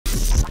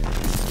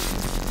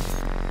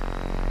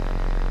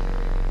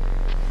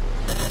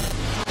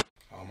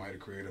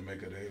creator,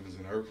 maker of the heavens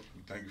and earth.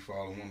 We thank you for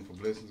all the wonderful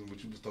blessings and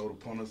what you bestowed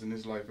upon us in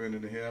this life and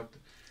in the hereafter.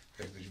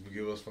 Ask that you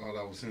forgive us for all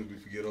our sins. We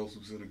forgive those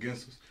who sin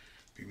against us.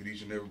 Be with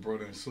each and every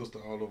brother and sister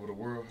all over the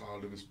world, all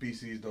living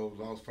species, those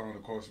lost, found,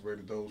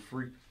 incarcerated, those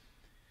free.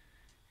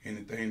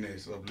 Anything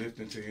that's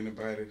uplifting to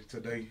anybody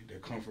today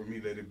that come from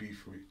me, let it be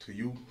to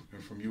you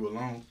and from you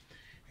alone.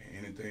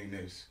 And anything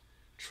that's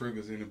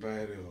triggers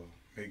anybody or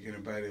make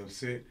anybody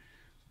upset,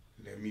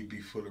 let me be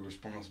fully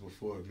responsible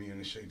for it, me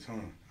and the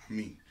shaitan. I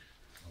mean.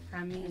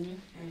 Amen.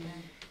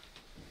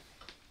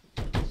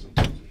 That's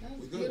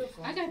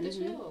beautiful. I got the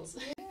chills.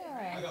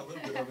 Yeah. I got a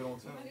little bit of it on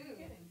time.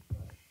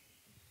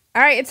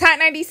 All right, it's Hot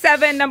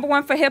 97. Number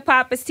one for hip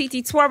hop is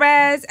TT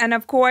Torrez. And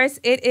of course,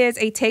 it is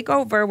a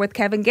takeover with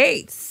Kevin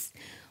Gates.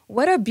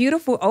 What a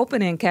beautiful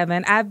opening,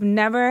 Kevin. I've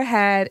never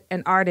had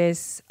an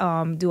artist do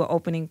an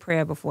opening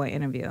prayer before an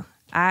interview.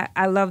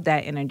 I love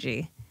that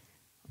energy.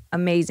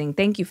 Amazing.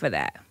 Thank you for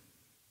that.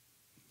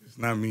 It's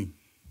not me.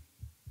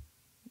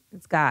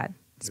 It's God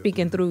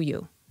speaking through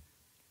you.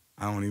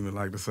 I don't even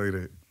like to say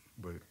that,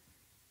 but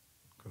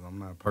because I'm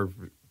not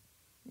perfect.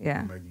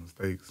 Yeah. I make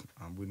mistakes.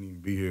 I wouldn't even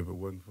be here if it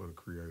wasn't for the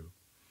creator.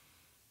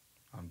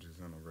 I'm just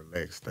in a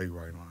relaxed state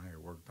right now. I had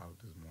worked out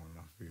this morning.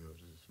 I feel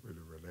just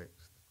really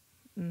relaxed,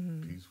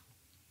 peaceful.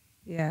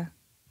 Yeah,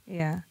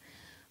 yeah.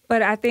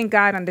 But I think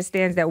God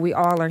understands that we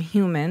all are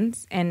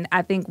humans, and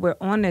I think we're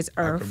on this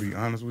earth. I can be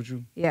honest with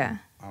you. Yeah.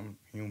 I'm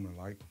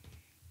human-like.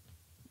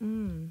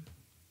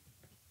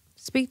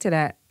 Speak to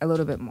that a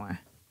little bit more.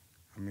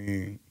 I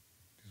mean,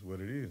 it's what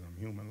it is. I'm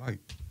human-like.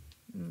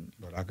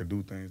 But I could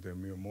do things that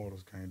mere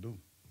mortals can't do.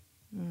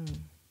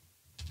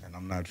 And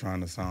I'm not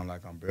trying to sound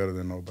like I'm better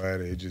than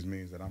nobody. It just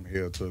means that I'm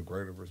held to a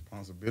greater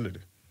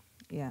responsibility.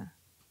 Yeah.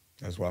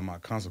 That's why my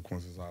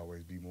consequences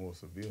always be more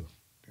severe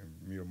than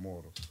mere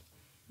mortals.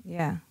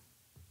 Yeah.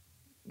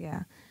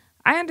 Yeah.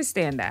 I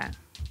understand that.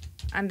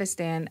 I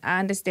understand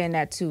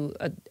that to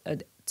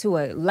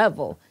a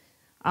level.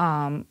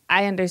 I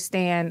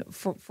understand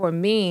for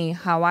me,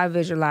 how I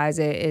visualize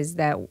it is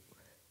that,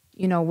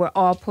 you know, we're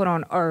all put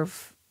on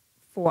earth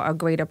for a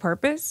greater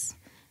purpose,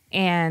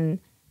 and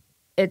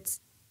it's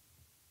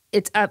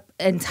up,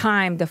 and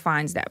time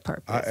defines that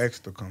purpose. I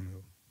asked to come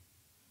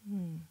here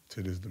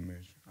to this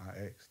dimension. I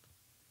asked.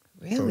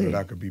 Really? So that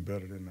I could be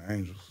better than the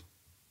angels.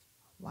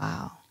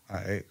 Wow. I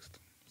asked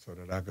so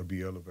that I could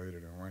be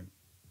elevated in rank.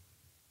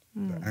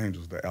 The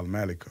angels, the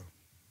Al-Malika,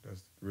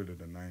 that's really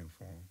the name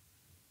for them.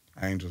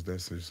 Angels,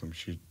 that's just some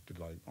shit that,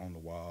 like on the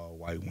wall,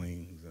 white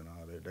wings and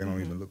all that. They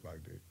don't even look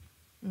like that.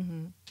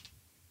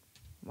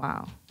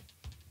 Wow.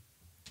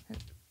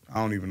 I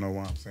don't even know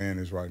why I'm saying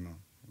this right now.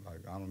 Like,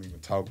 I don't even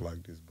talk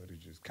like this, but it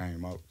just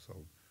came out, so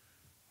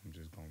I'm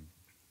just going to.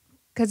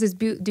 Because it's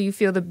do you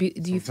feel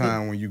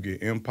Sometimes when you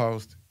get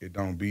impulsed, it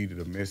don't be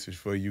the message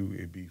for you,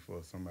 it be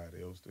for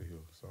somebody else to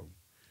hear. So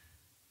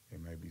it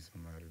may be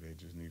somebody that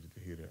just needed to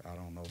hear that. I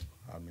don't know.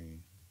 I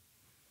mean,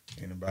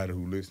 anybody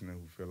who listening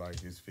who feel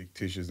like it's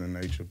fictitious in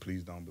nature,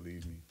 please don't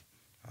believe me.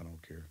 I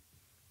don't care.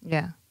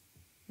 Yeah.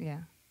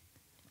 Yeah.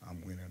 I'm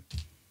winning.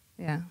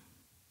 Yeah.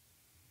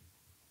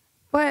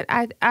 But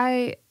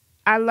I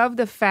love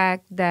the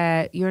fact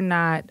that you're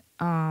not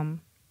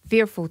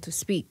fearful to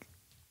speak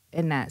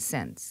in that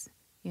sense.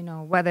 You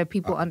know, whether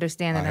people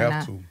understand it or not. I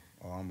have to,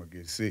 or I'm going to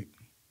get sick.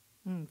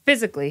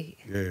 Physically.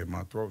 Yeah,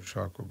 my throat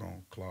chakra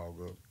going to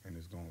clog up, and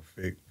it's going to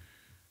affect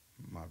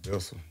my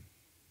vessel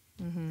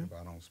if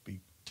I don't speak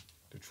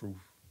the truth.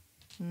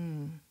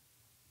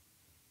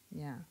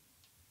 Yeah.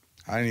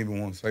 I didn't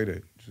even want to say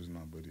that just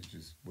now, but it's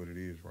just what it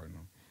is right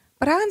now.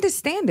 But I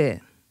understand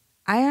it.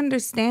 I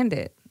understand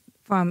it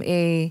from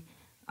a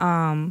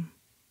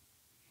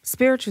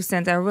spiritual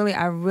sense. I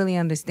really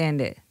understand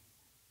it.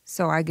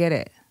 So I get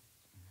it.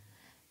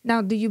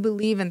 Now, do you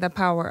believe in the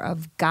power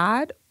of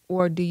God,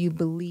 or do you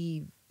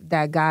believe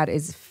that God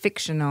is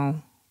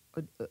fictional,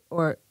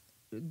 or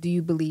do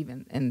you believe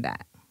in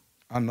that?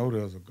 I know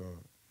there's a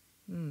God.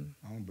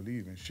 I don't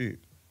believe in shit.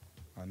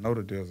 I know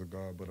that there's a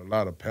God, but a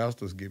lot of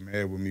pastors get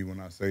mad with me when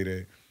I say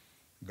that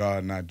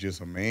God not just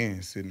a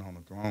man sitting on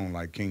the throne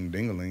like King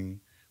Dingaling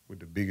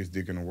with the biggest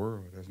dick in the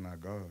world. That's not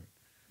God.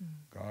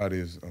 God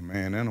is a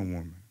man and a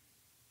woman.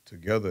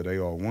 Together, they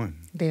are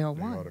one. They are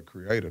one. They are the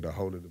creator, the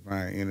holy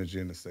divine energy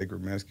and the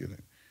sacred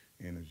masculine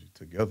energy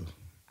together.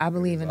 I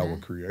believe in that. Our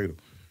creator.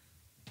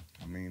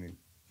 I mean,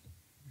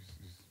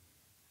 it's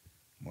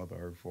Mother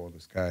Earth, Father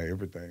Sky,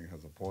 everything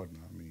has a partner.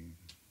 I mean,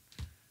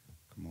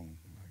 come on.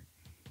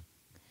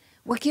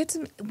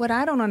 What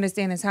I don't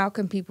understand is how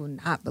can people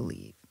not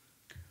believe?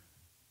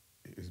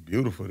 It's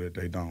beautiful that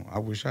they don't. I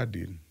wish I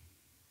didn't.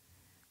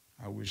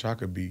 I wish I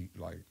could be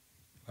like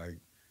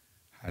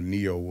how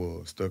Neo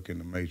was, stuck in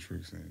the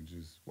Matrix and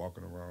just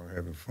walking around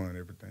having fun,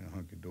 everything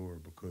hunky-dory,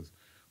 because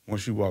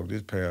once you walk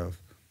this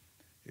path,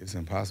 it's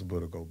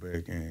impossible to go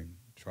back and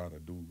try to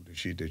do the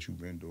shit that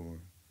you've been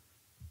doing.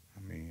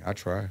 I mean, I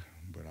try,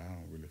 but I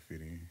don't really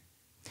fit in.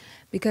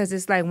 Because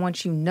it's like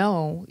once you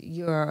know,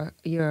 you're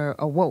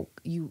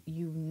awoke. You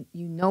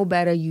know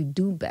better, you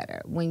do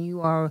better. When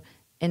you are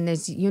in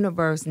this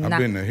universe, I've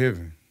been to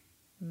heaven.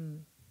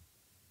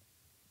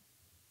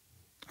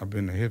 I've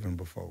been to heaven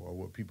before, or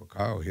what people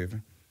call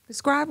heaven.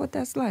 Describe what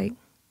that's like.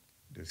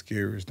 The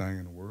scariest thing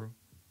in the world.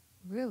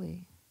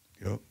 Really?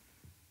 Yep.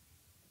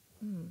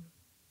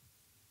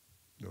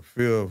 The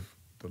fear of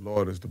the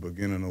Lord is the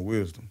beginning of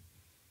wisdom.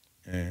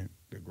 And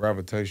the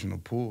gravitational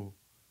pull,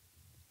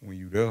 when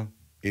you there,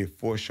 it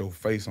force your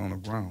face on the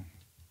ground.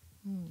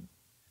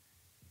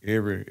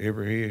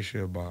 Every head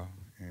shall bow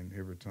and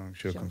every tongue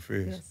shall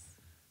confess. Yes.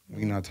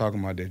 We not talking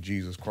about that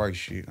Jesus Christ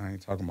shit. I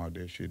ain't talking about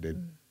that shit, that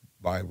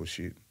Bible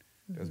shit.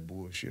 That's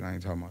bullshit. I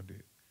ain't talking about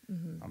that.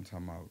 I'm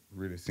talking about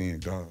really seeing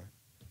God.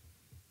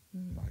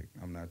 Like,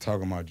 I'm not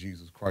talking about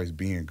Jesus Christ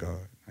being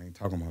God. I ain't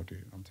talking about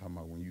that. I'm talking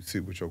about when you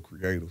sit with your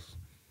creators.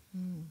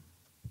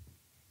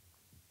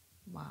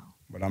 Wow.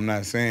 But I'm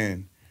not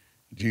saying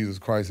Jesus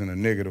Christ in a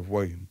negative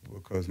way,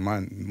 because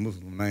my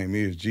Muslim name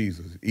is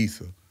Jesus,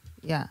 Isa.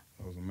 Yeah.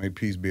 So may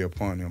peace be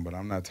upon him. But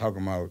I'm not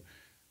talking about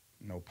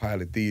no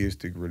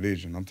polytheistic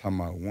religion. I'm talking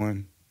about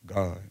one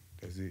God.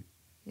 That's it.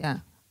 Yeah.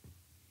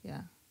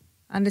 Yeah.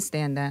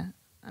 Understand that.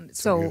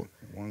 So yeah,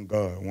 one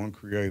God, one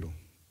creator.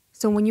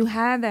 So when you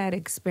had that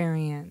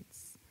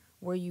experience,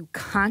 were you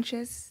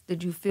conscious?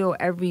 Did you feel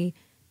every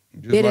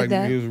bit like of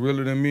that? It was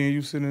realer than me and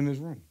you sitting in this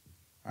room.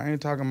 I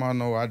ain't talking about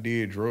no I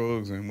did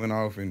drugs and went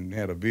off and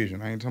had a vision.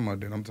 I ain't talking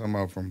about that. I'm talking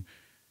about from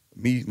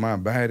me, my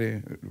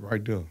body,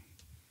 right there.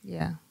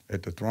 Yeah.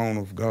 At the throne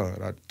of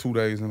God. 2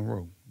 days in a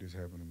row, this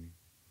happened to me.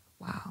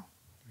 Wow.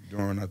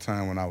 During that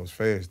time when I was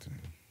fasting.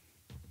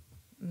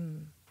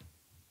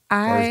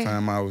 First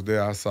time I was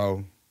there, I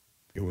saw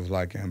it was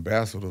like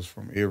ambassadors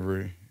from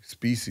every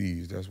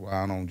species. That's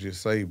why I don't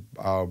just say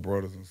all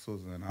brothers and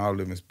sisters and all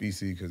living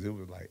species, because it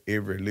was like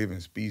every living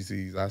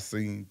species. I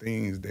seen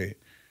things that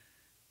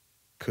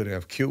could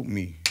have killed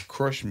me,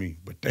 crushed me,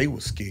 but they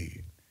were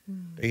scared.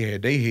 They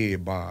had their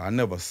head bowed. I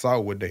never saw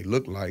what they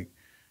looked like.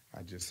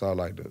 I just saw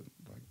like the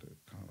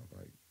kind of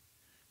like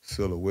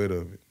silhouette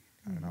of it,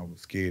 and I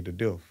was scared to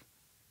death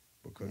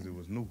because it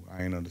was new.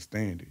 I ain't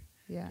understand it.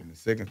 Yeah. And the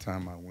second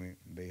time I went,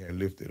 they had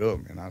lifted up,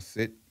 and I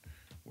sit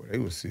where they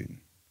were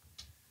sitting.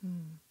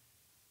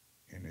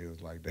 And it was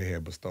like they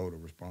had bestowed a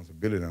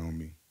responsibility on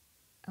me.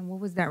 And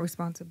what was that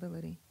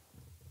responsibility?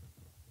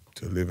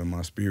 To live in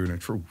my spirit and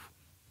truth.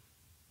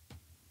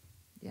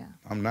 Yeah.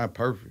 I'm not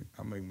perfect.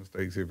 I make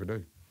mistakes every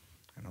day.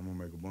 And I'm going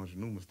to make a bunch of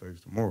new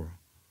mistakes tomorrow.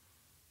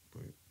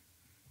 But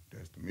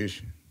that's the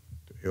mission,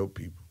 to help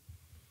people.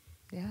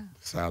 Yeah.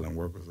 The silent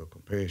workers of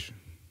compassion.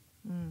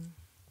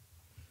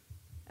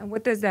 And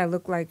what does that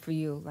look like for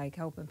you, like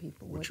helping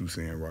people? What you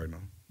seeing right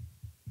now.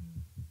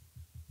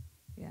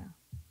 Yeah.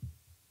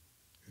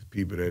 It's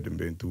people that have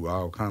been through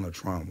all kind of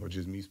trauma.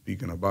 Just me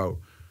speaking about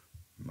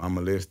my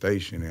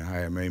molestation and how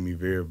it made me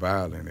very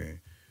violent. And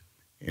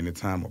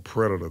anytime a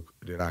predator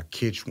that I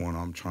catch one,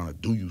 I'm trying to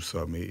do you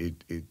something.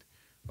 It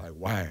like,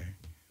 why?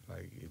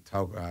 Like,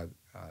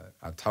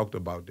 I talked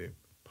about that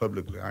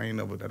publicly. That ain't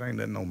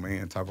nothing no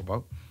man talk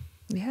about.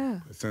 Yeah.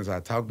 But since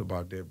I talked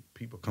about that,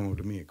 people come up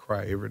to me and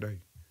cry every day.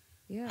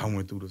 Yeah. I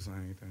went through the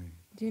same thing.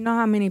 Do you know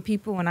how many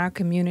people in our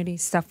community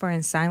suffer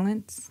in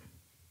silence?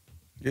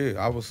 Yeah,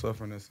 I was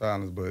suffering in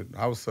silence, but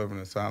I was suffering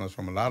in silence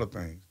from a lot of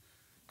things,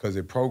 because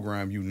it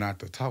programmed you not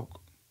to talk.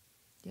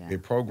 Yeah.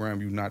 It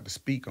programmed you not to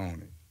speak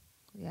on it.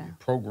 Yeah. It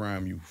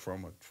programmed you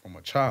from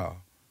a child.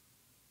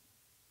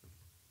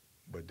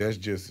 But that's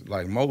just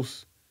like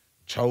most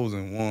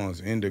chosen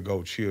ones,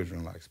 indigo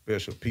children, like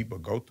special people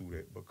go through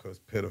that, because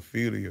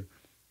pedophilia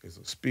is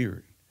a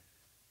spirit.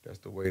 That's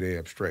the way they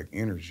abstract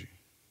energy.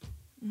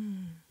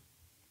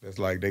 That's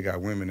like they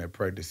got women that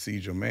practice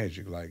seizure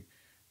magic. Like,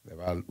 if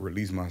I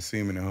release my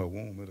semen in her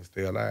womb, it'll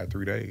stay alive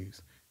 3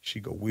 days.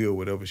 She could will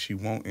whatever she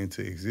want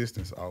into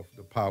existence off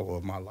the power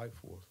of my life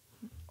force.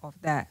 Off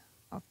that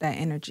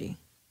energy.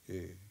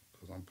 Yeah,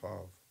 because I'm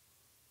powerful.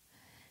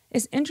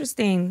 It's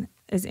interesting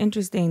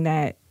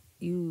that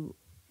you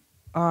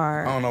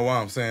are. I don't know why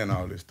I'm saying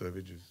all this stuff.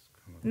 It just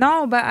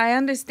No, but I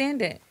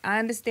understand it. I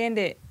understand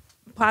it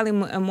probably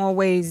in more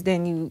ways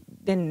than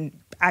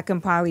I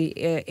can probably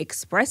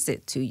express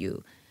it to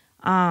you.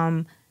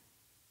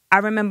 I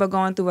remember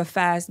going through a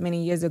fast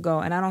many years ago,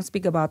 and I don't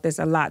speak about this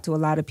a lot to a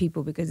lot of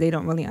people because they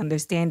don't really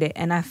understand it.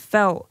 And I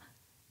felt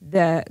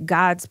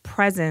God's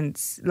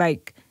presence,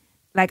 like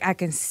I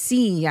can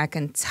see, I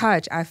can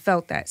touch. I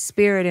felt that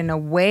spirit in a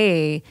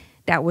way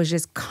that was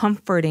just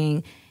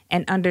comforting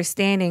and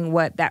understanding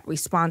what that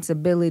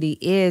responsibility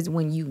is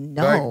when you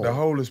know. Like the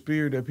Holy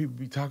Spirit that people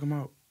be talking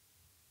about,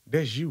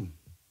 that's you.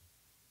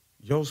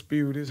 Your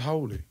spirit is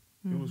holy.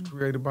 It was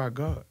created by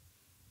God.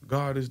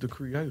 God is the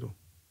creator.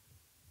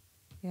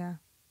 Yeah.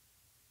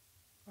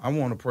 I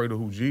want to pray to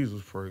who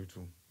Jesus prayed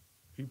to.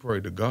 He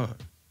prayed to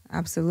God.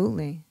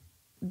 Absolutely.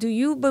 Do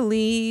you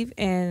believe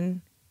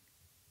in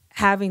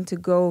having to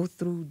go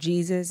through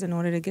Jesus in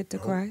order to get to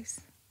Christ?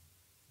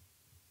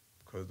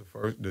 Because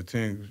the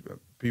 10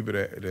 people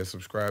that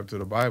subscribe to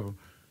the Bible,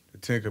 the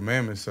 10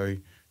 commandments say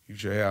you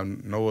should have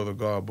no other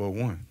God but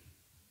one.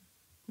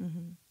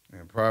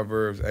 And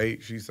Proverbs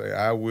 8, she say,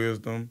 our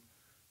wisdom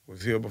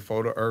was here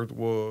before the earth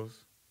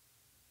was.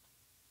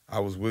 I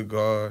was with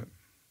God.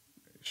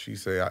 She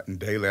said,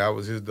 daily I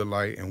was his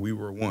delight, and we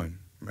were one.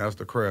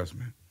 Master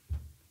craftsman,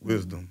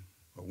 wisdom,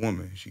 a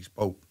woman. She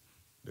spoke.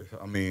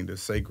 The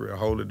sacred, the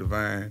holy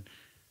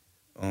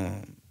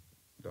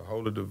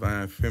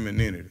divine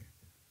femininity.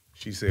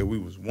 She said we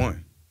was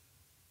one.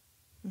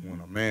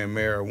 When a man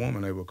marry a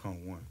woman, they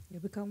become one. You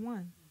become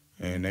one.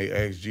 And they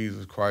asked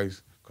Jesus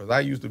Christ, because I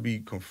used to be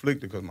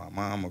conflicted because my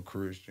mom a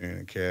Christian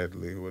and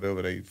Catholic,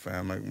 whatever they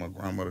found, like my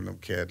grandmother and them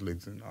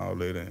Catholics and all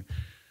that, and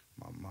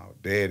my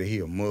daddy, he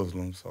a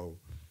Muslim, so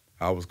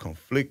I was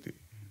conflicted.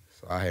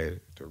 So I had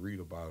to read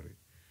about it.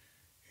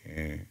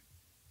 And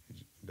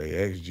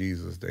they asked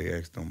Jesus, they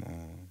asked him,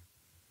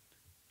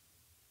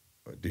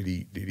 did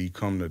he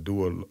come to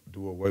do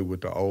away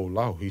with the old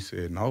law? He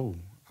said, no,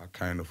 I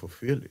kind of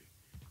fulfill it,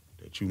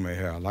 that you may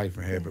have life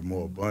and have it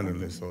more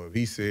abundantly. So if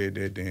he said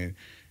that, then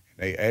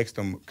they asked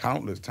him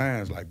countless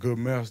times, like, good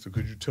master,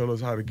 could you tell us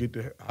how to get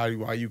to,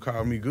 why you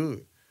call me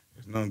good?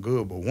 There's none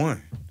good but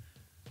one.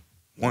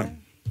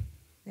 One.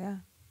 Yeah.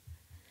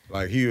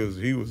 Like he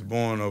was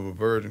born of a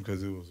virgin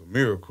because it was a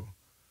miracle.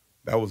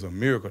 That was a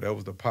miracle. That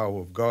was the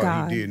power of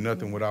God. He did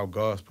nothing without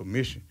God's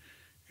permission.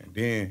 And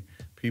then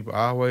people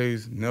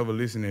always never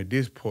listen at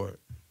this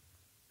part.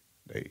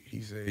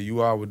 He said,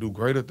 you all would do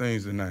greater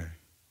things than that,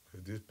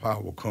 because this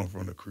power will come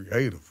from the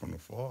Creator, from the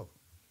Father.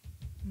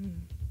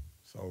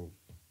 So,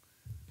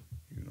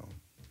 you know.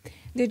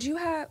 Did you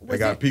have... They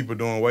got people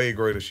doing way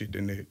greater shit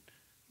than that.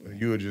 But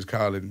you would just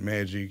call it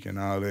magic and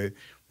all that.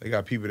 They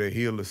got people that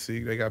heal the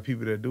sick. They got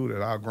people that do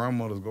that. Our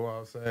grandmothers go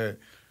outside,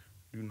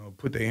 you know,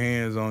 put their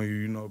hands on you,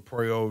 you know,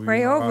 pray over you.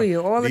 Pray over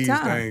you all the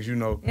time. These things, you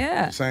know,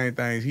 yeah. The same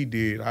things he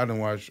did. I done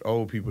watch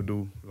old people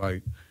do.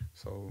 Like,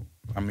 so,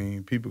 I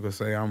mean, people could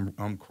say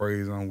I'm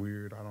crazy, I'm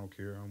weird. I don't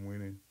care. I'm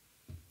winning.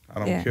 I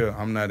don't care.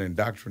 I'm not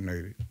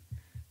indoctrinated.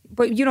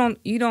 But you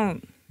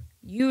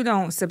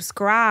don't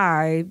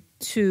subscribe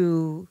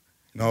to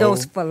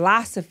those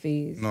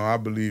philosophies. No, I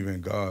believe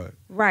in God.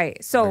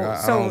 Right. So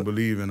like I don't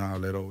believe in all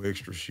that old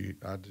extra shit.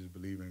 I just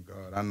believe in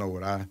God. I know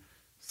what I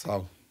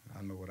saw.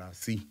 I know what I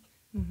see.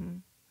 Mm-hmm.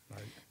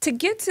 Like, to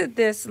get to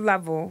this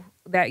level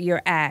that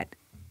you're at,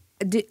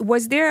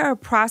 was there a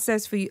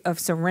process for you of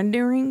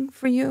surrendering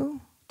for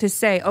you to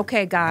say,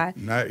 okay, God?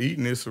 Not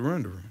eating is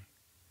surrendering.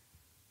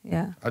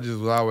 Yeah. I just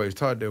was always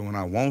taught that when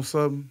I want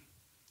something,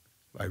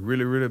 like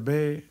really, really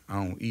bad,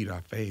 I don't eat, I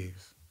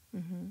fast.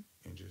 And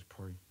just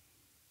pray.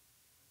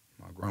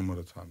 My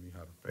grandmother taught me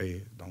how to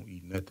fast. Don't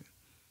eat nothing.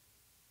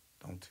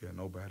 Don't tell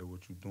nobody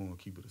what you're doing.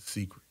 Keep it a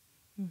secret.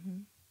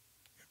 And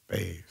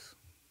fast.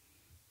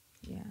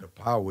 Yeah. The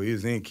power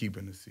is in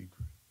keeping the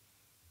secret.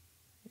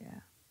 Yeah.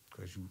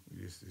 Because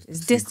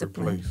it's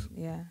discipline. Place.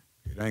 Yeah.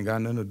 It ain't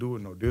got nothing to do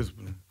with no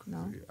discipline.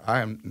 No.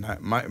 I am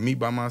not me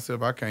by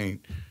myself. I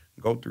can't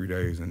go 3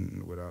 days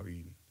without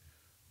eating.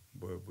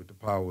 But with the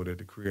power that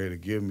the Creator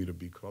give me to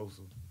be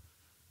closer,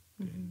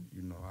 then,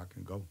 you know, I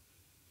can go.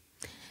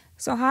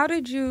 So how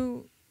did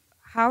you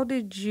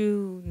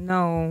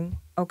know,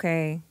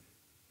 okay,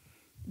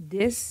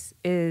 this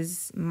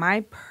is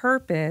my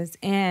purpose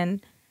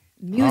and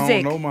music?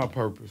 I don't know my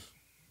purpose.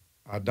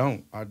 I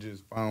don't. I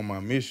just found my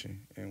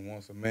mission. And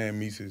once a man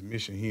meets his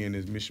mission, he and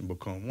his mission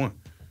become one.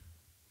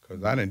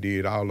 Because I done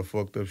did all the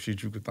fucked up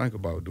shit you could think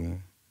about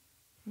doing.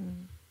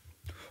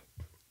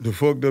 The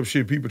fucked up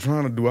shit people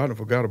trying to do, I done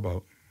forgot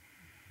about.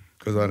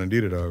 Because I done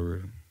did it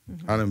already.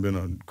 I done been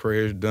a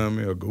crash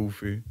dummy, a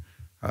goofy.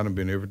 I done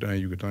been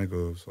everything you could think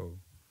of. So,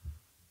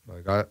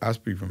 like, I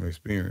speak from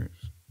experience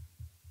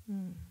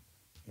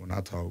when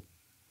I talk.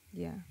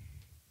 Yeah.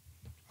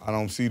 I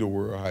don't see the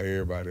world how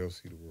everybody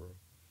else see the world.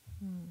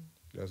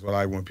 That's why,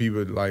 like, when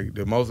people, like,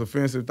 the most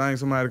offensive thing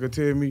somebody could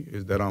tell me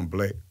is that I'm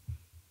black.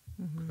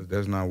 Because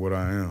that's not what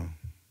I am.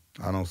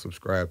 I don't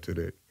subscribe to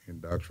that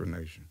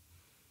indoctrination.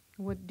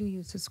 What do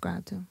you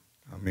subscribe to?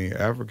 I mean,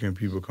 African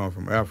people come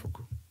from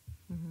Africa.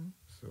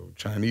 So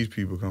Chinese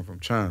people come from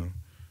China.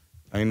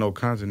 Ain't no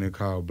continent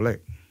called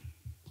black.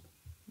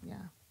 Yeah.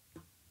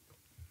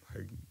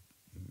 Like,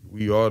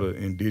 we are the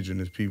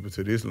indigenous people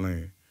to this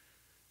land.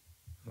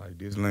 Like,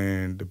 this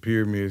land, the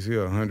pyramids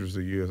here are hundreds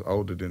of years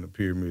older than the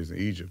pyramids in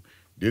Egypt.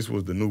 This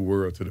was the new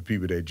world to the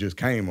people that just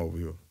came over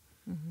here.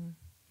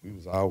 We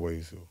was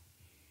always here.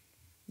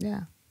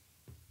 Yeah.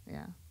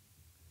 Yeah.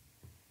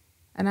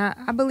 And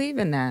I believe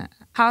in that.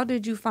 How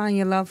did you find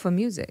your love for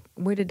music?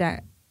 Where did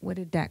that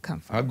come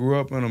from? I grew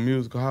up in a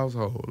musical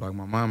household. Like,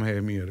 my mom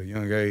had me at a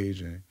young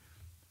age, and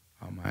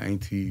all my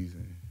aunties,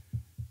 and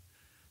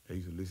they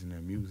used to listen to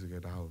music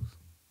at the house.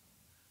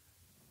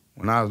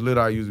 When I was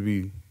little, I used to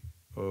be,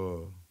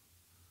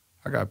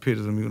 I got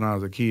pictures of me when I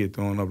was a kid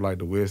throwing up like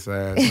the West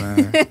Side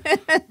sign.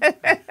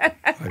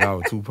 Like I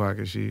was Tupac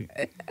and shit.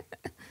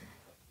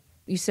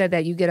 You said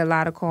that you get a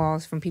lot of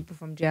calls from people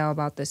from jail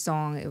about the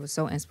song. It was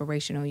so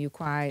inspirational. You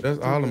cried. That's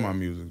all of my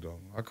music, though.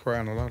 I cry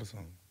in a lot of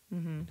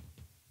songs.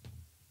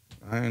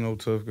 I ain't no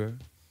tough guy.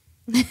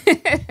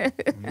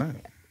 I'm not.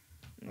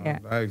 Yeah.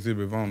 I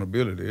exhibit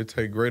vulnerability. It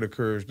take greater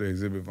courage to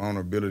exhibit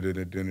vulnerability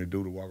than it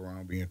do to walk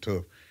around being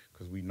tough,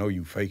 because we know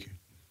you faking.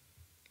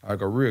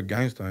 Like, a real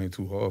gangster ain't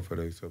too hard for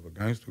themselves. A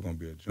gangster gonna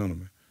be a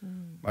gentleman.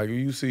 Like, when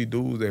you see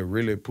dudes that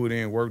really put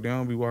in work, they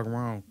don't be walking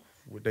around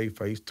with their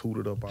face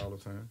tooted up all the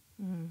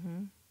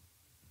time.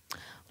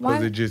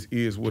 Because it just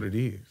is what it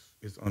is.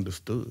 It's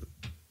understood.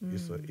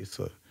 It's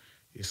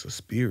a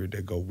spirit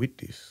that go with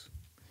this.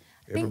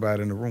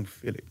 Everybody in the room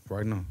feel it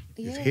right now.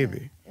 It's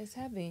heavy. It's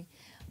heavy.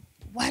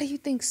 Why do you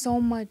think so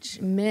much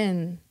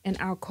men in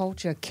our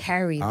culture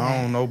carry that?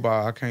 I don't know,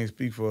 but I can't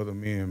speak for other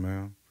men,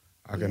 man.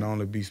 I can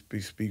only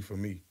speak for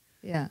me.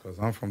 Yeah. Because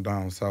I'm from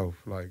down south.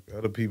 Like,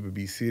 other people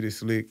be city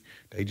slick.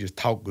 They just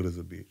talk good as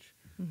a bitch.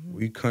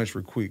 We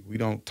country quick. We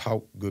don't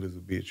talk good as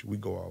a bitch. We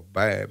go off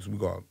vibes. We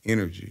go off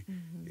energy.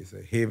 It's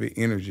a heavy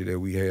energy that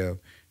we have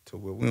to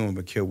where we don't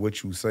even care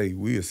what you say.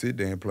 We'll sit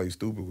there and play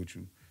stupid with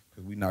you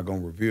because we're not going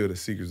to reveal the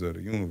secrets of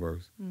the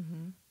universe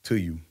to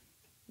you.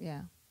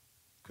 Yeah.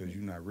 Because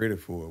you're not ready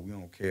for it. We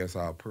don't cast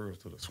our pearls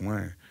to the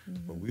swine.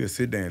 But we'll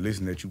sit there and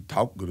listen that you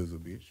talk good as a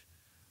bitch.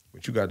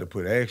 But you got to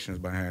put actions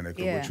behind that.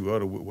 Because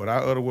what I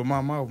utter with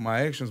my mouth,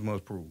 my actions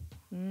must prove.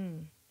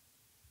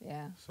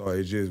 Yeah. So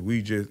it's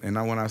just, and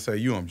now when I say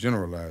you, I'm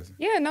generalizing.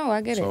 Yeah, no,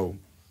 I get it. So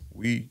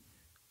we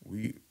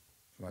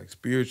like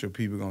spiritual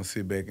people gonna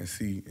sit back and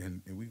see,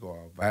 and we go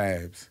off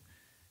vibes,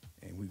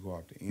 and we go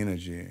off the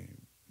energy, and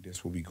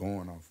that's what we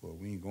going off of.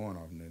 We ain't going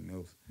off nothing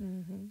else.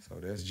 So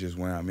that's just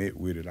where I'm at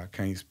with it. I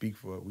can't speak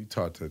for it. We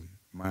taught to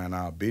mind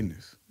our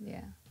business.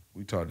 Yeah.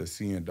 We taught to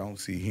see and don't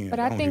see, hear and But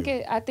don't I think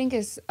hear. I think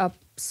it's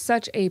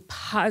such a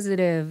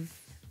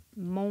positive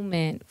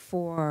moment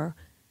for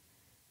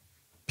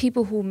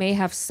people who may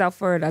have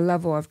suffered a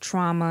level of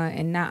trauma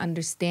and not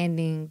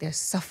understanding their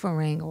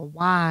suffering or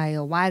why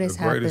this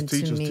happened to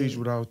me. The greatest teachers teach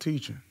without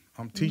teaching.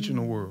 I'm teaching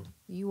the world.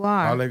 You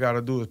are. All they got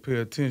to do is pay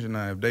attention.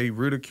 Now, if they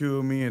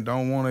ridicule me and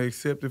don't want to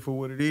accept it for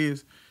what it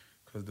is,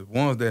 because the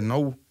ones that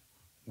know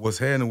what's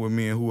happening with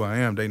me and who I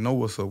am, they know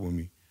what's up with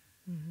me.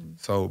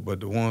 So, but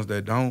the ones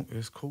that don't,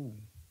 it's cool.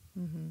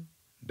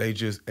 They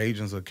just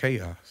agents of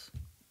chaos.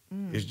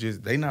 It's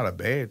just, they not a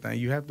bad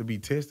thing. You have to be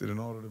tested in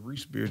order to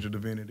reach spiritual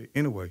divinity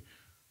anyway.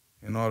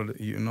 In order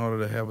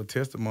to have a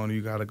testimony,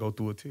 you got to go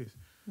through a test.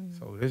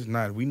 So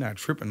we not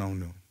tripping on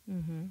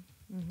them.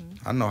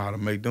 I know how to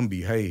make them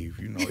behave.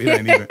 You know,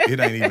 it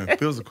ain't even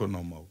physical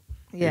no more.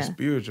 Yeah. It's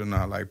spiritual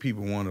now. Like,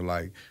 people want to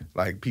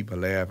like people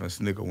laugh and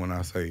snicker when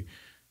I say,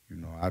 you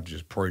know, I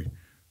just pray.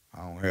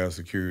 I don't have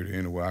security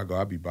anywhere I go.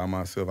 I be by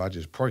myself. I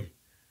just pray.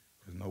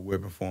 Because no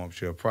weapon formed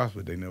shall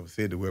prosper. They never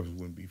said the weapons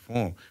wouldn't be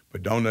formed.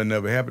 But don't nothing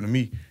ever happen to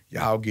me.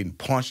 Y'all getting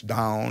punched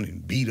down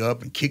and beat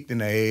up and kicked in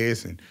the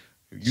ass and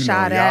you know,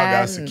 y'all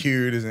got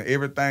securities and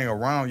everything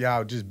around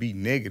y'all just be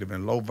negative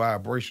and low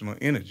vibrational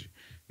energy.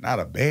 Not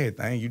a bad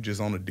thing. You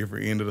just on a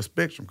different end of the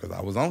spectrum, because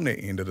I was on that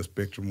end of the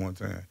spectrum one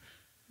time.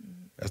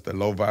 That's the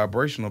low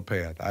vibrational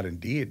path. I done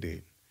did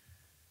that.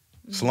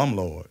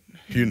 Slumlord,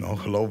 you know,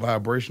 low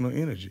vibrational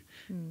energy.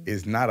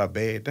 It's not a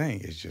bad thing.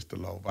 It's just the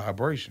low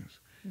vibrations.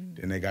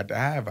 Then they got the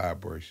high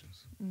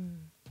vibrations.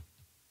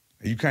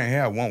 You can't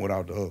have one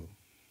without the other.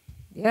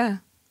 Yeah.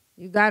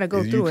 You got to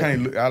go through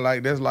it. I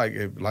like, that's like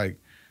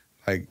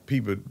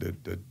people,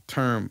 the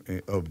term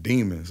of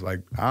demons,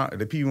 like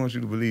the people want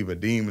you to believe a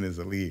demon is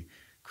a little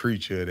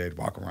creature that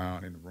walk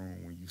around in the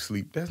room when you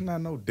sleep. That's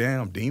not no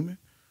damn demon.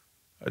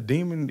 A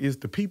demon is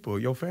the people,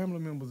 your family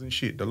members and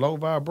shit, the low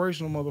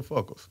vibrational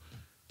motherfuckers,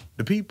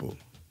 the people.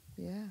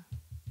 Yeah.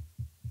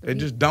 They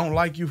just don't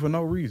like you for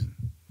no reason,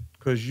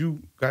 because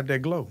you got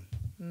that glow.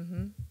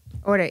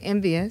 Or they're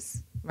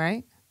envious,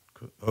 right?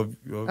 Of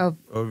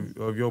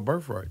your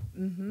birthright.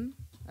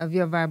 Of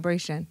your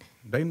vibration.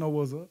 They know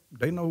what's up.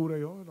 They know who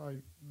they are.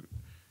 Like,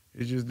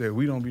 it's just that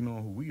we don't be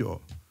knowing who we are.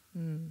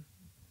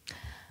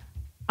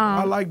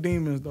 I like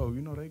demons though.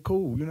 You know, they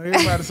cool. You know,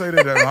 everybody say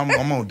that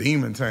I'm on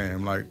demon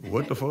time. Like,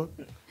 what the fuck?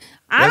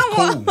 That's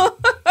cool.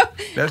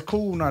 That's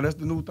cool now. That's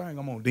the new thing.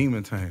 I'm on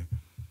demon time.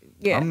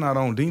 Yeah. I'm not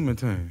on demon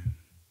time.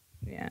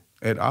 Yeah.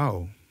 At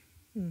all.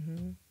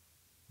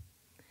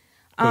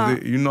 Cause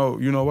you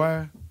know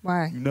why?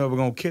 Why? You never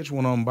gonna catch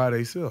one of them by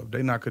themselves.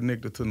 They not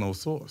connected to no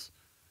source.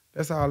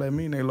 That's all that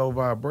mean. They low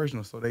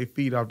vibrational, so they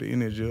feed off the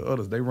energy of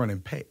others. They run in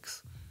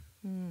packs.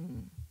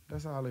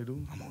 That's all they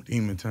do. I'm on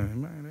demon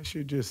time, man. That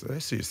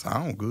shit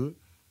sound good.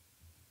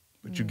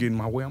 But you get in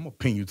my way, I'm gonna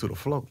pin you to the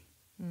floor.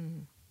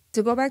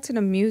 To go back to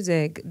the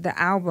music, the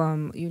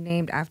album you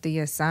named after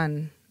your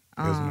son.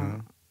 Yes,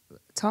 ma'am.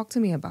 Talk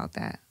to me about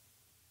that.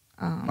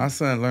 My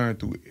son learned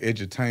through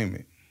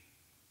edutainment.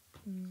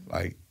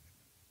 Like,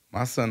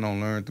 my son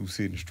don't learn through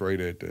sitting straight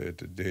at the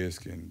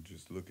desk and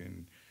just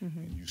looking.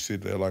 And you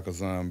sit there like a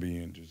zombie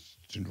and just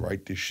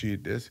write this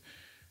shit. That's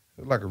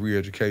like a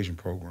re-education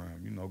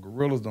program. You know,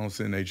 gorillas don't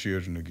send their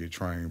children to get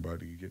trained, but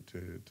to get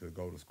to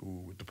go to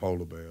school with the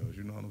polar bears.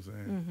 You know what I'm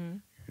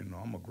saying? You know,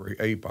 I'm a great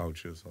ape out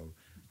here, so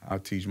I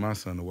teach my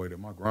son the way that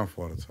my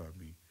grandfather taught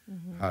me,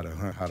 how to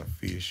hunt, how to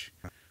fish.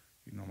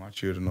 You know, my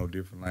children know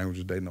different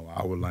languages. They know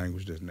our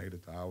language that's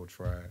native to our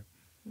tribe.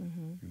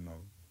 You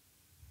know,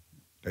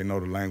 they know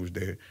the language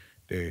that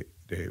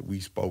we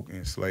spoke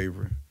in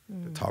slavery,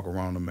 to talk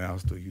around the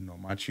master. You know,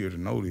 my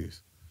children know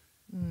this.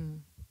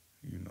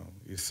 You know,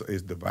 it's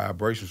the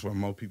vibrations where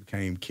most people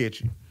can't even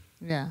catch it.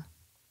 Yeah.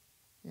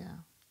 Yeah.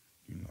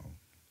 You know,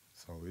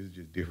 so it's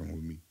just different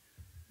with me.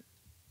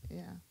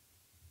 Yeah.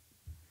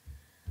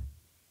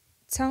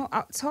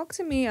 Talk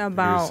to me It's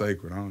about.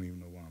 sacred. I don't even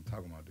know why I'm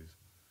talking about this.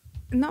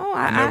 No,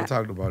 I never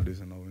talked about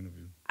this in no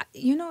interview.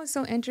 You know, it's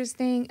so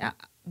interesting.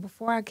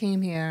 Before I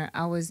came here,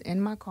 I was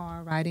in my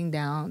car writing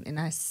down, and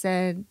I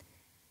said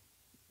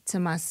to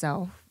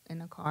myself in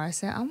the car, I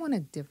said, I want a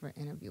different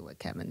interview with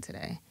Kevin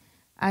today.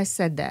 I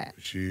said that.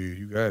 Shit,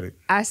 you got it.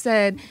 I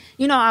said,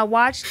 you know, I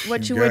watched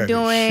what you were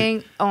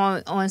doing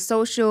on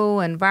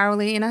social and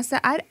virally, and I said,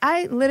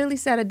 I literally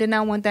said I did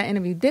not want that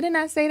interview. Didn't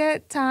I say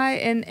that, Ty,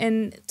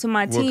 and to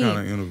my team? What kind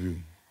of interview?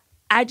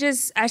 I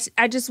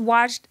just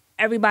watched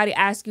everybody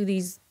ask you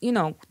these, you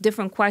know,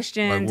 different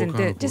questions, Like what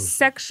kind of just questions?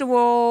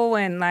 sexual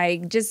and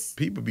like just.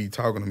 People be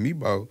talking to me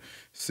about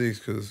sex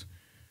because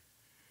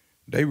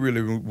they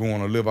really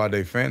want to live out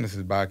their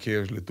fantasies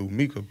vicariously through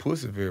me, because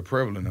pussy is very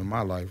prevalent in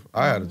my life.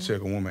 I had to check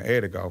a woman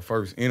addict out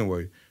first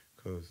anyway,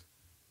 because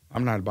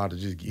I'm not about to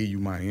just give you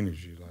my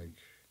energy. Like,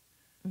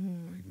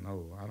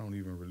 no, I don't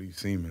even release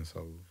semen,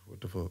 so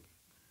what the fuck?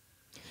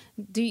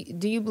 Do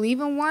you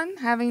believe in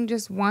having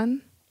just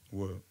one?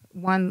 What?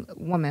 One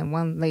woman,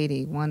 one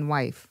lady, one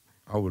wife.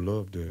 I would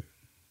love that.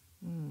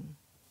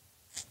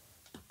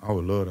 I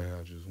would love to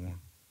have just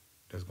one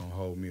that's going to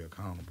hold me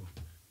accountable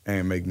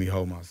and make me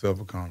hold myself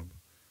accountable.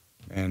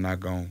 And ain't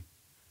gonna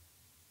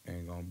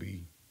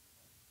be,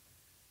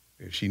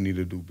 if she need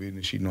to do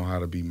business, she know how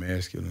to be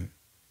masculine,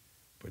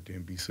 but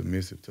then be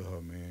submissive to her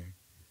man.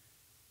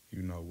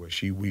 You know, where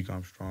she weak,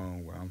 I'm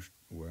strong.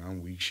 Where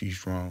I'm weak, she's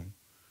strong.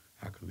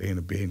 I could lay in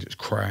the bed and just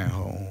cry in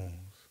her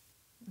arms.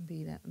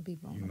 Be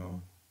vulnerable. You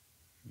know,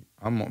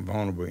 I'm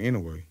vulnerable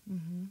anyway.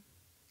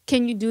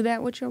 Can you do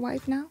that with your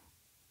wife now?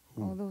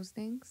 Who? All those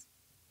things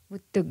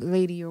with the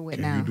lady you're with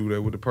now. Can you do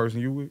that with the person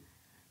you with?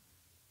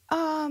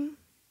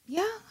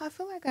 Yeah, I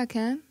feel like I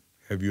can.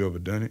 Have you ever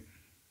done it?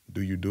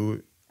 Do you do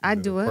it? I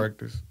do it.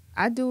 Practice?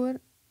 I do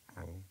it.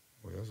 Oh,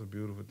 well, that's a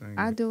beautiful thing.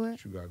 I do it.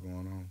 That you got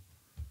going on.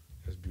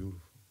 That's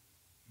beautiful.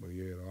 But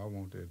yeah, though, I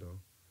want that though.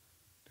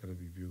 That'll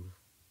be beautiful.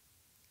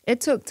 It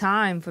took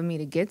time for me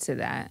to get to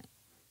that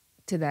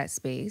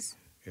space.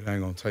 It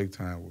ain't gonna take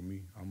time with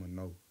me. I'ma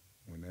know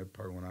when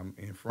I'm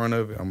in front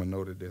of it. I'ma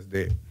know that that's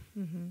that.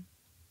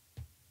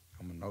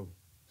 I'ma know.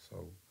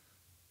 So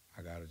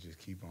I gotta just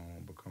keep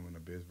on becoming the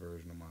best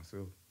version of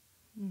myself.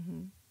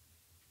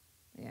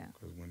 Yeah.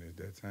 Because when it's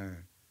that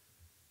time,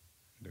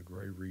 the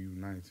great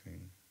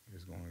reuniting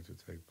is going to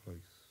take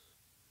place,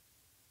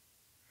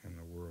 and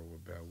the world will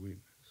bear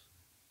witness.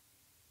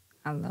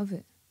 I love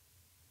it.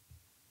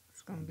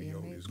 It's gonna be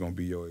amazing. It's gonna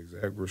be your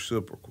exact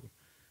reciprocal.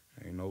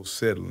 Ain't no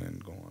settling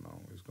going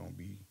on. It's gonna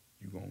be,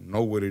 you gonna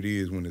know what it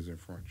is when it's in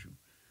front of you.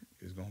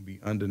 It's gonna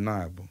be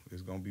undeniable.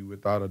 It's gonna be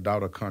without a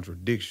doubt a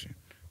contradiction.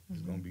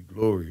 It's gonna be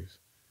glorious.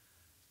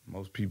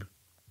 Most people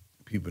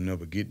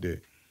never get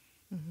that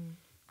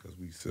because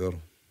we settle.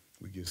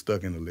 We get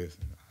stuck in the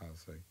lesson, I'll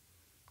say.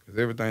 Because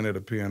everything that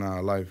appears in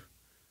our life,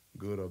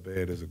 good or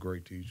bad, is a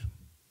great teacher.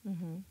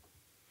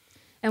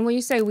 And when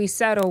you say we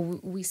settle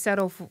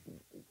for,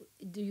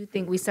 do you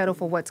think we settle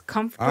for what's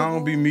comfortable? I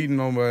don't be meeting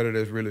nobody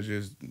that's really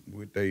just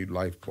with their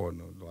life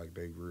partner, like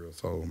they real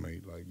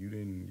soulmate. Like you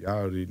didn't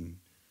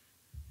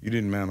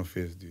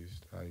manifest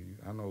this.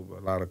 I know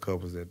a lot of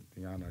couples that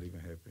y'all not even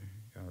happy.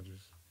 Y'all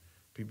just,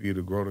 people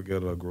either grow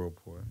together or grow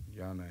apart.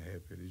 Y'all not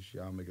happy.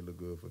 Y'all make it look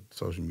good for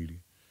social media.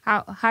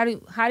 How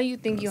do you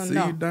think you'll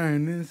know? See you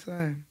dying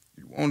inside.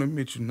 You won't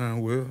admit you not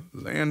well.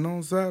 Laying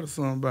on side of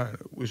somebody,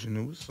 wishing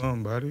it was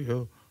somebody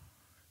else.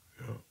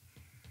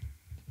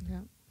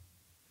 Yeah.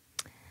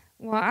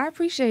 Well, I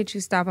appreciate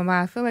you stopping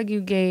by. I feel like you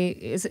gave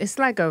it's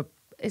like a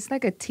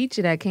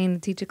teacher that came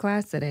to teach a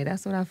class today.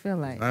 That's what I feel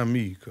like. Not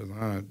me, because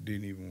I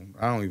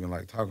don't even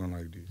like talking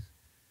like this.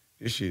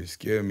 This shit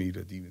scared me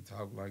to even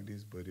talk like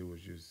this, but it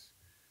was just,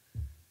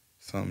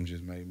 something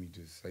just made me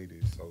just say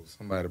this. So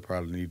somebody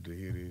probably needed to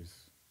hear this.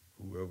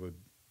 Whoever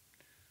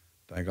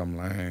think I'm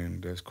lying,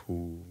 that's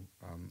cool.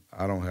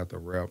 I don't have to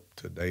rap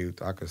today.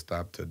 I could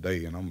stop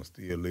today and I'm going to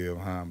still live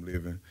how I'm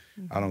living.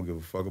 I don't give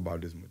a fuck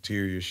about this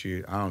material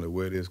shit. I only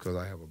wear this because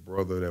I have a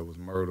brother that was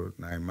murdered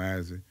named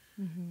Mazzy,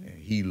 and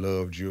he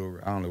loved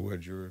jewelry. I only wear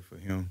jewelry for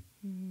him,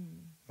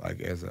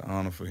 like as an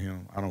honor for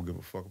him. I don't give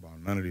a fuck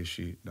about none of this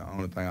shit. The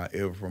only thing I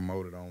ever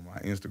promoted on my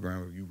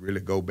Instagram, if you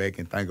really go back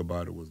and think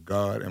about it, was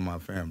God and my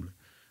family.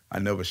 I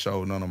never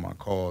showed none of my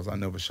cars. I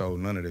never showed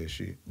none of that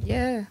shit.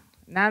 Yeah.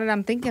 Now that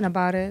I'm thinking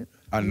about it,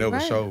 I never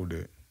showed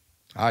that.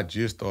 I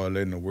just started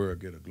letting the world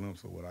get a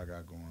glimpse of what I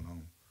got going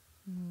on.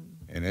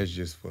 And that's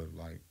just for,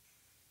 like,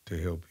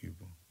 to help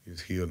people.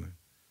 It's healing.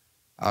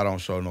 I don't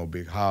show no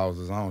big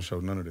houses. I don't show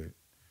none of that.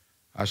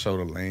 I show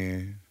the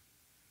land,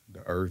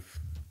 the earth.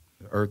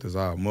 The earth is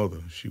our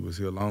mother. She was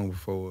here long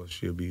before us.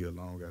 She'll be here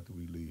long after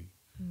we leave.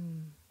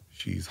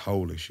 She's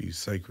holy. She's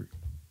sacred.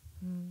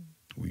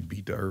 We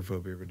beat the earth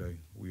up every day.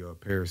 We are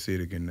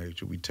parasitic in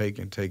nature. We take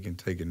and take and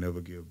take and never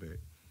give back.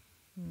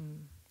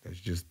 That's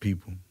just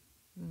people.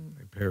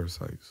 They're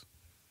parasites.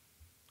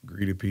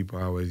 Greedy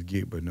people always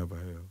get but never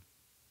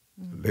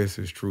have. Less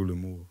is truly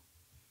more.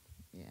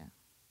 Yeah.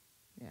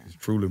 Yeah. It's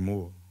truly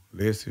more.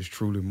 Less is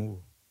truly more.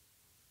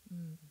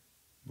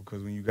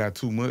 Because when you got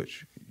too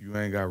much, you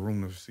ain't got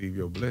room to receive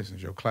your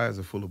blessings. Your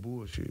closet full of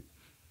bullshit.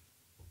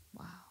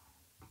 Wow.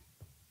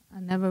 I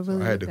never So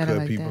really I had to looked at it cut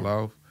like people that.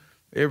 off.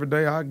 Every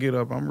day I get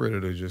up, I'm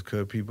ready to just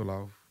cut people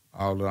off.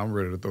 I'm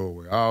ready to throw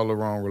away all the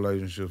wrong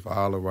relationships for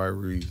all the right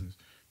reasons.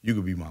 You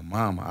could be my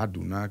mama. I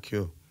do not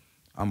care.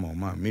 I'm on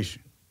my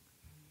mission.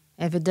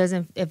 If it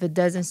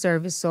doesn't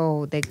serve his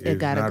soul, it It's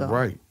gotta not go.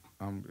 right.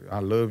 I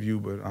love you,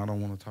 but I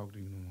don't want to talk to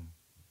you no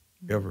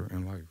more. Ever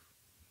in life.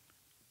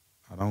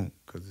 I don't,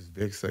 because it's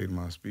vexating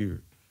my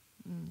spirit.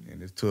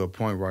 And it's to a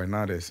point right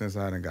now that since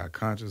I done got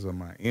conscious of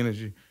my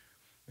energy,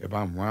 if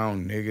I'm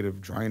around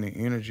negative, draining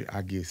energy,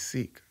 I get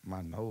sick.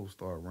 My nose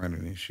start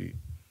running and shit.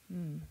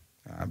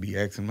 I be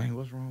asking, man,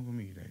 what's wrong with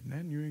me?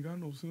 Nothing, you ain't got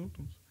no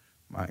symptoms.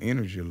 My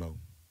energy low.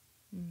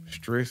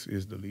 Stress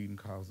is the leading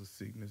cause of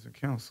sickness and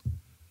cancer.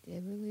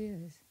 It really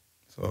is.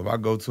 So if I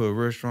go to a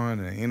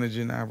restaurant and the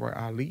energy not right,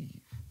 I leave.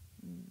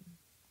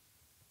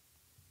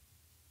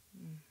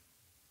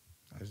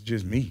 That's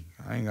just me.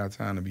 I ain't got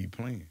time to be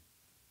playing.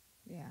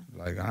 Yeah.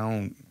 Like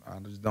I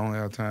just don't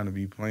have time to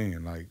be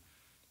playing. Like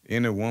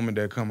any woman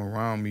that come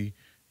around me,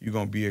 you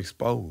gonna be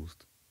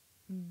exposed.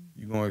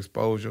 You gonna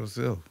expose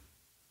yourself.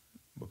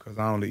 Because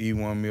I only eat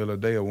one meal a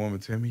day, a woman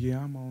tell me, yeah,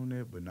 I'm on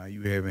that, but now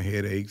you having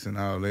headaches and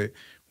all that.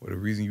 Well, the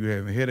reason you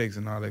having headaches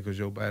and all that because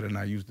your body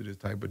not used to this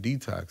type of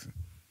detoxing.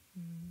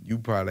 You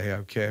probably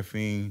have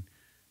caffeine,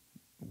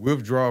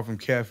 withdrawal from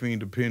caffeine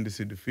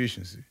dependency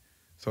deficiency.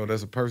 So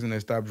that's a person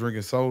that stopped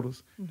drinking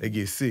sodas, they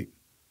get sick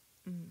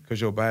because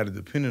your body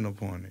dependent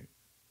upon it.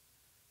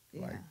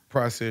 Yeah. Like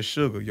processed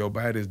sugar, your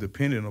body is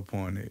dependent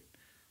upon it.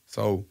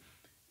 So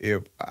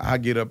if I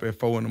get up at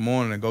 4 a.m.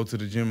 and go to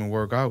the gym and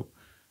work out,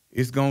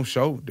 it's going to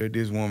show that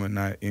this woman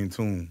not in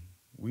tune.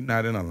 We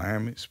not in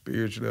alignment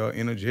spiritually or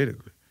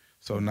energetically.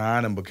 So now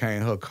I done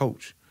became her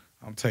coach.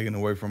 I'm taking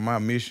away from my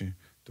mission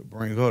to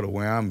bring her to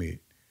where I'm at.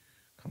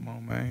 Come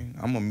on, man.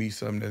 I'm going to meet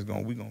something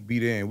we going to be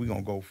there and we going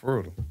to go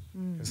further.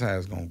 That's how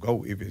it's going to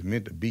go if it's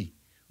meant to be.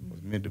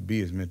 What's meant to be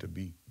is meant to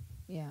be.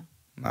 Yeah.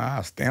 Nah,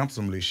 I stamp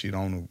some of this shit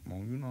on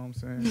you know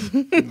what I'm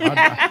saying?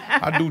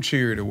 I do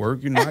charity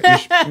work,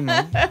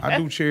 I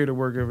do charity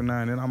work every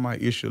now and then. I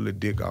might issue a little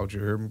dick out, you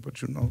heard me? But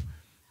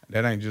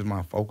that ain't just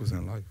my focus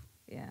in life.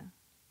 Yeah.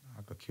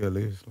 I could kill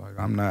this. Like,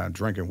 I'm not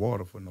drinking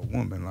water for no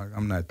woman. Like,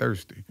 I'm not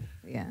thirsty.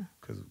 Yeah.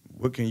 Because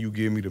what can you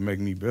give me to make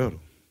me better?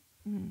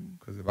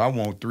 Because if I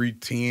want 3,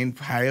 10,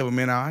 however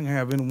many, I can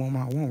have any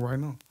woman I want right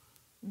now.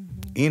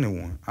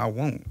 Anyone I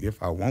want,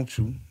 if I want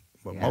you.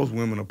 But most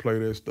women will play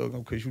that stuff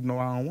because I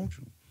don't want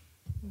you.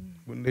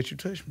 Wouldn't let you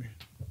touch me.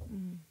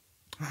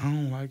 I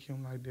don't like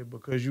him like that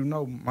because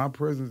my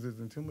presence is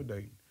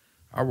intimidating.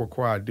 I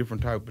require a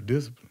different type of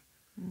discipline.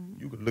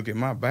 You could look at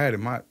my body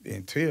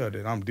and tell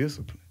that I'm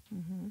disciplined.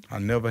 I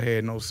never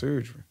had no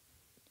surgery.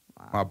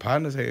 Wow. My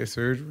partners had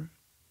surgery.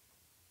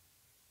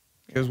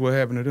 Guess what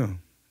happened to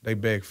them? They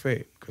back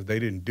fat because they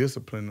didn't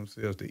discipline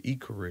themselves to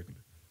eat correctly.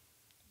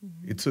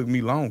 It took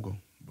me longer,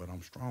 but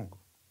I'm stronger.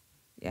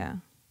 Yeah.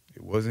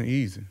 It wasn't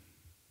easy.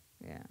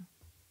 Yeah.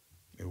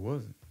 It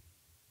wasn't.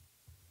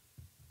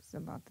 It's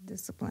about the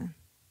discipline.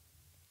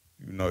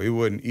 It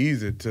wasn't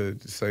easy to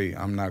say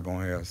I'm not going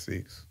to have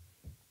sex.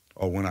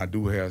 Or when I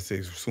do have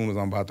sex, as soon as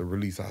I'm about to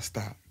release, I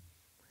stop.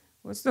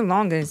 What's the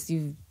longest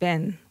you've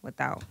been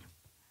without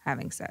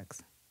having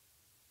sex?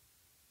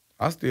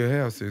 I still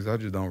have sex. I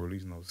just don't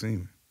release no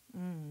semen.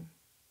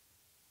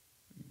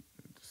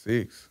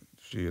 6.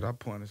 Shit, I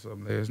pointed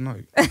something last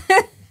night.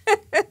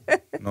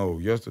 No,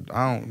 yesterday.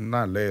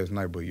 Not last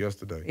night, but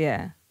yesterday.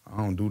 Yeah. I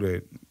don't do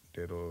that.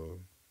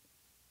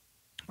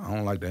 I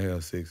don't like to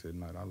have sex at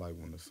night. I like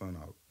when the sun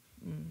out.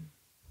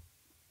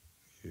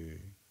 Yeah.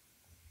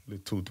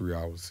 Little 2-3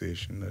 hour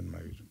session, nothing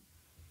major.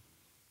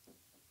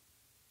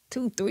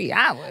 2-3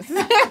 hours.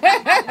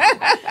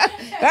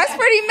 That's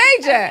pretty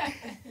major.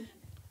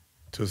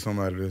 To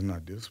somebody that's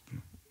not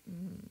disciplined.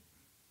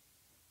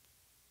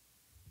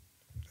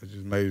 That's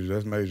just major.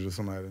 That's major to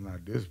somebody that's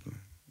not disciplined.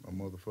 A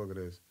motherfucker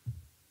that's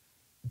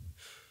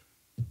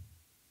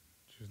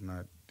just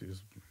not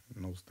disciplined.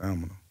 No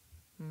stamina.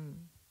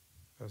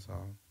 That's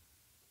all.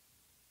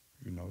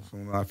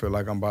 Soon as I feel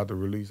like I'm about to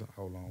release,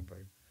 hold on,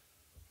 baby.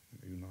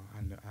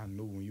 I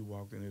knew when you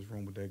walked in this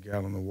room with that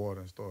gallon of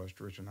water and started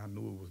stretching, I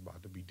knew it was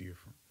about to be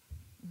different.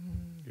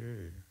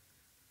 Yeah.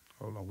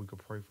 Hold on, we could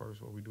pray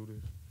first while we do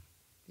this.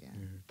 Yeah.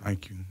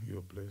 Thank you. You're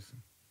a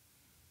blessing.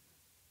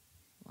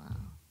 Wow.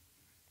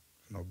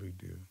 It's no big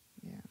deal.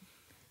 Yeah.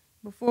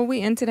 Before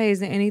we end today, is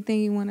there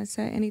anything you want to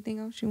say? Anything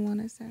else you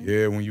want to say?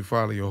 Yeah, when you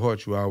follow your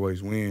heart, you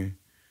always win.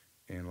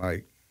 And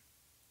like,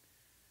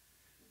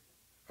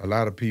 a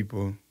lot of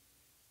people,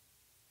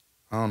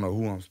 I don't know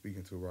who I'm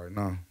speaking to right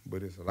now,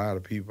 but it's a lot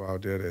of people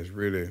out there that's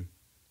really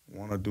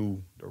want to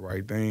do the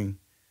right thing,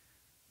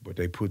 but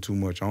they put too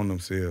much on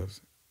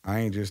themselves. I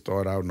ain't just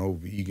start out no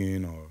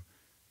vegan or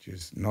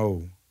just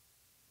no.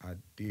 I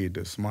did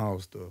the small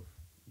stuff.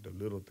 The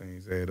little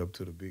things add up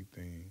to the big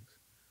things.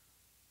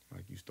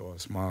 Like you start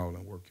small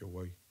and work your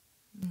way.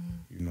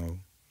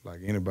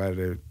 Like anybody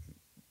that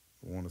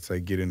want to say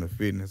get into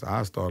fitness,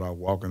 I start out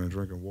walking and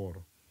drinking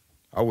water.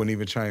 I wouldn't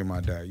even change my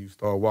diet. You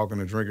start walking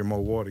and drinking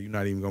more water, you're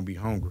not even going to be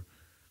hungry.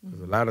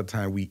 Because a lot of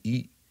time we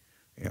eat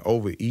and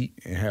overeat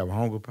and have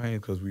hunger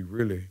pains because we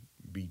really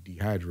be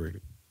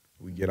dehydrated.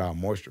 We get our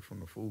moisture from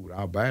the food.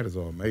 Our bodies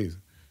are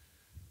amazing.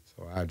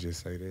 So I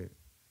just say that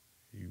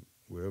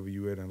wherever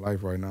you at in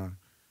life right now,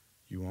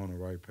 you on the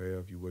right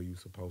path. You where you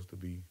supposed to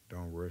be.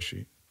 Don't rush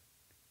it.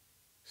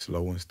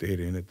 Slow and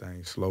steady.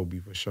 Anything slow be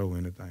for sure.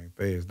 Anything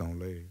fast don't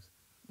last.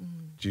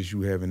 Just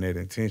you having that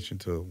intention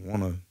to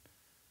want to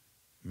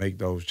make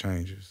those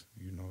changes.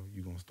 You know,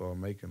 you're going to start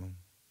making them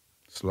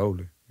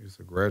slowly. It's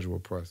a gradual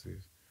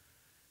process.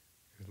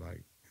 It's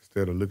like,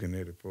 instead of looking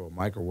at it for a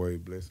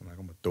microwave blessing, like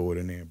I'm going to throw it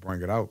in there and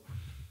bring it out,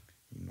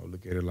 you know,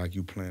 look at it like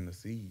you plant a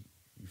seed.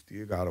 You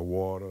still got to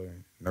water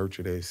and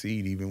nurture that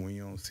seed even when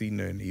you don't see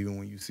nothing, even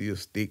when you see a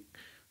stick,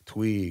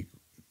 twig,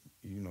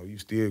 you know, you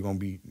still going to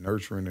be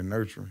nurturing and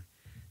nurturing.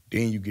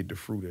 Then you get the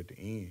fruit at the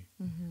end.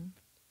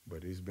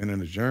 But it's been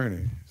in a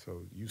journey,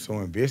 so you so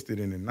invested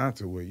in it not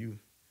to where you,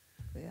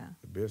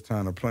 the best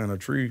time to plant a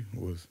tree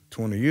was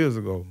 20 years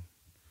ago.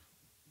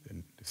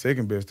 And the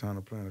second best time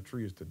to plant a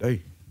tree is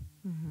today.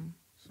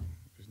 So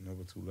it's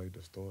never too late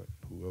to start.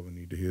 Whoever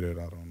need to hear that,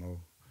 I don't know.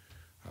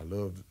 I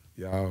love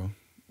y'all.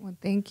 Well,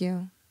 thank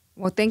you.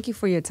 Well, thank you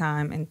for your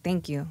time, and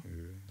thank you.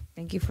 Yeah.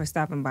 Thank you for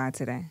stopping by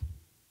today.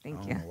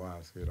 Thank you. I don't know why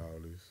I said all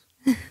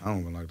this. I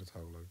don't even like to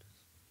talk like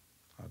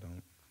this. I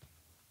don't.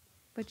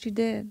 But you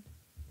did.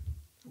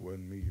 It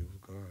wasn't me. It was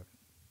God.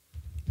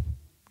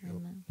 Yep.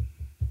 Amen.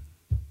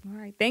 All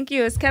right. Thank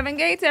you. It's Kevin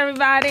Gates,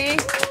 everybody.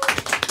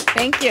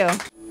 Thank you.